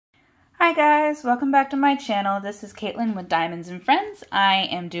Hi guys, welcome back to my channel. This is Caitlin with Diamonds and Friends. I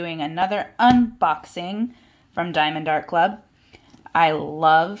am doing another unboxing from Diamond Art Club. I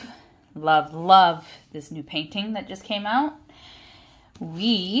love this new painting that just came out.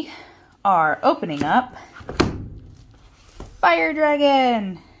 We are opening up Fire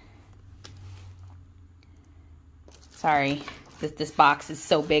Dragon. Sorry, this box is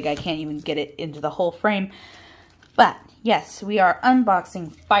so big I can't even get it into the whole frame. But yes, we are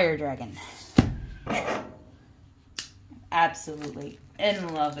unboxing Fire Dragon. Absolutely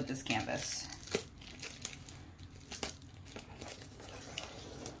in love with this canvas.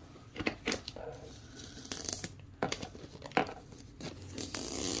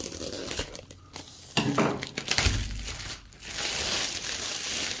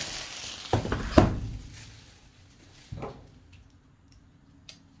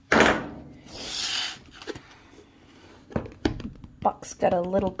 Box got a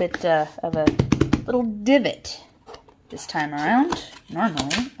little bit of a little divot this time around.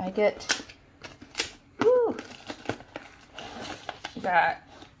 Normally I get, we got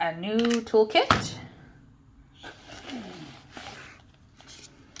a new toolkit,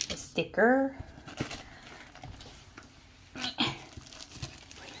 a sticker,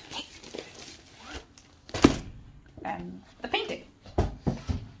 and the painting.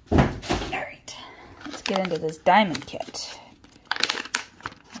 Alright, let's get into this diamond kit.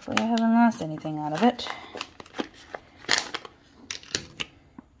 Hopefully I haven't lost anything out of it.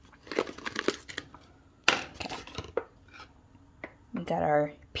 Okay. We got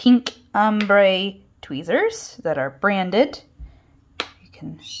our pink ombre tweezers that are branded.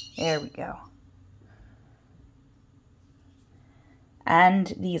 There we go.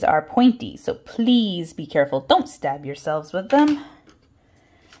 And these are pointy, so please be careful. Don't stab yourselves with them.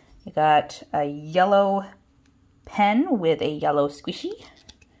 You got a yellow pen with a yellow squishy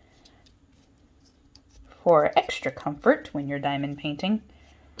for extra comfort when you're diamond painting.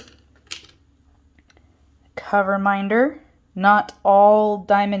 Cover minder. Not all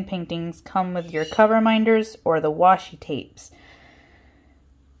diamond paintings come with your cover minders or the washi tapes.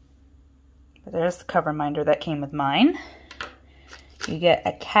 But there's the cover minder that came with mine. You get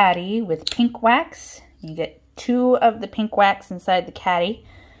a caddy with pink wax. You get 2 of the pink wax inside the caddy.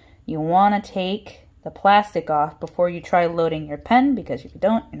 You want to take the plastic off before you try loading your pen, because if you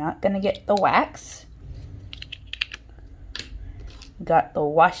don't, you're not going to get the wax. Got the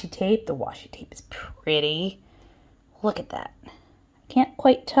washi tape. The washi tape is pretty. Look at that. I can't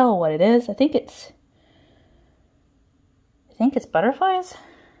quite tell what it is. I think it's butterflies. I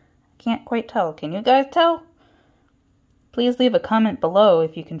can't quite tell. Can you guys tell? Please leave a comment below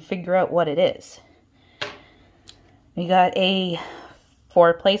if you can figure out what it is. We got a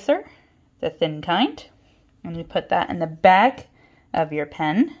 4-placer, the thin kind. And we put that in the back of your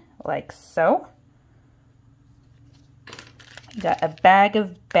pen, like so. You got a bag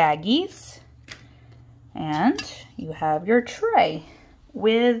of baggies, and you have your tray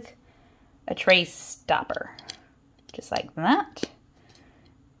with a tray stopper, just like that.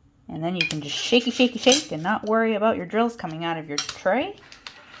 And then you can just shake and not worry about your drills coming out of your tray.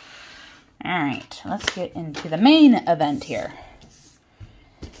 Alright, let's get into the main event here.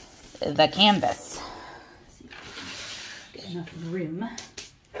 The canvas. Let's see if I can get enough room.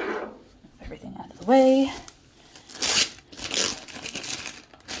 Move everything out of the way.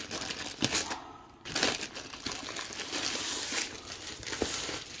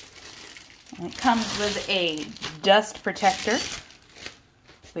 And it comes with a dust protector,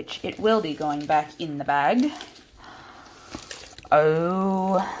 which it will be going back in the bag.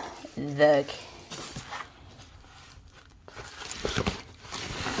 Oh, the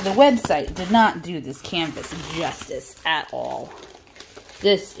website did not do this canvas justice at all.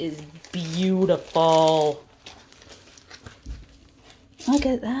 This is beautiful. Look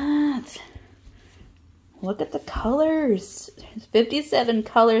at that. Look at the colors. There's 57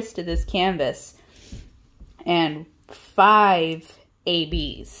 colors to this canvas and 5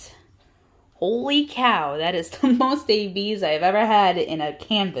 ABs. Holy cow, that is the most ABs I've ever had in a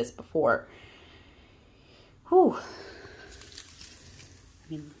canvas before. Whew. I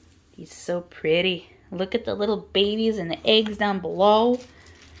mean, he's so pretty. Look at the little babies and the eggs down below.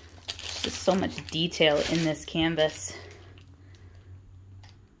 There's just so much detail in this canvas.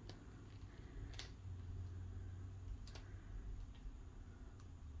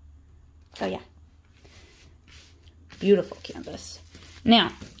 So yeah, beautiful canvas.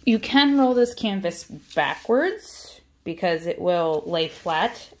 Now, you can roll this canvas backwards because it will lay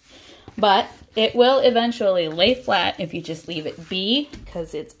flat, but it will eventually lay flat if you just leave it be,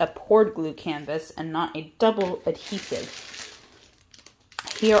 because it's a poured glue canvas and not a double adhesive.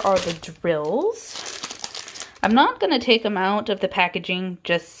 Here are the drills. I'm not going to take them out of the packaging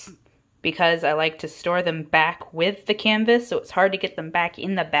just because I like to store them back with the canvas, so it's hard to get them back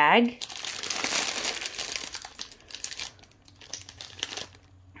in the bag.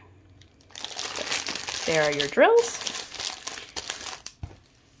 There are your drills.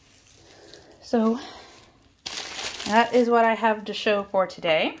 So that is what I have to show for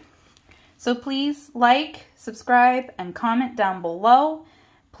today. So please like, subscribe, and comment down below.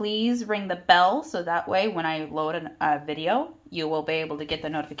 Please ring the bell so that way when I load a video, you will be able to get the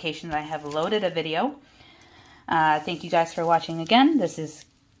notification that I have loaded a video. Thank you guys for watching again. This is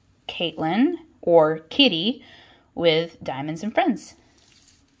Caitlin, or Kitty, with Diamonds and Friends.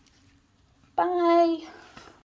 Bye!